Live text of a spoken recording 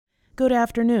Good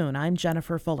afternoon, I'm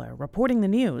Jennifer Fuller, reporting the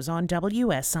news on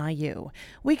WSIU.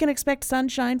 We can expect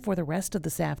sunshine for the rest of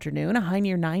this afternoon, a high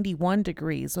near 91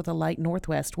 degrees with a light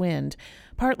northwest wind.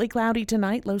 Partly cloudy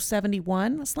tonight, low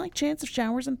 71, a slight chance of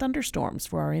showers and thunderstorms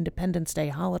for our Independence Day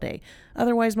holiday.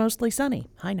 Otherwise mostly sunny,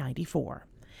 high 94.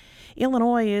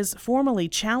 Illinois is formally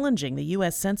challenging the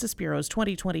U.S. Census Bureau's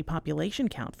 2020 population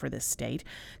count for this state.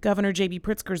 Governor J.B.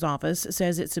 Pritzker's office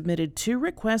says it submitted 2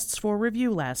 requests for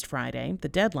review last Friday, the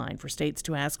deadline for states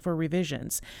to ask for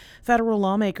revisions. Federal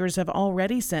lawmakers have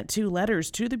already sent 2 letters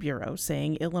to the Bureau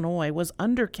saying Illinois was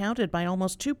undercounted by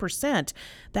almost 2%.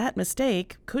 That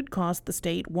mistake could cost the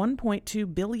state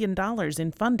 $1.2 billion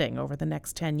in funding over the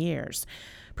next 10 years.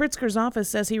 Pritzker's office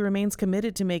says he remains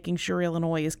committed to making sure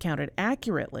Illinois is counted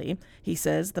accurately. He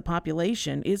says the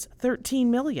population is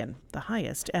 13 million, the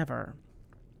highest ever.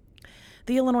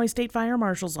 The Illinois State Fire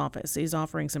Marshal's office is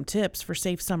offering some tips for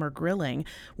safe summer grilling.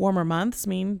 Warmer months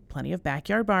mean plenty of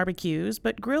backyard barbecues,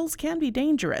 but grills can be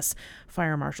dangerous.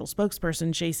 Fire Marshal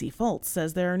spokesperson J.C. Foltz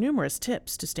says there are numerous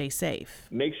tips to stay safe.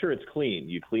 Make sure it's clean.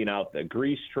 You clean out the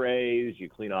grease trays, you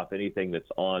clean off anything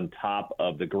that's on top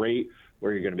of the grate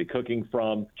where you're going to be cooking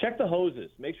from. Check the hoses.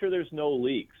 Make sure there's no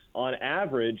leaks. On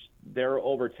average, there are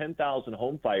over 10,000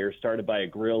 home fires started by a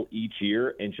grill each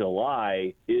year, and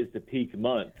July is the peak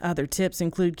month. Other tips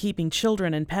include keeping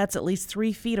children and pets at least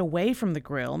 3 feet away from the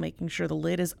grill, making sure the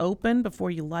lid is open before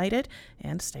you light it,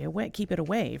 and keep it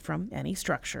away from any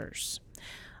structures.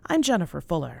 I'm Jennifer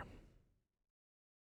Fuller.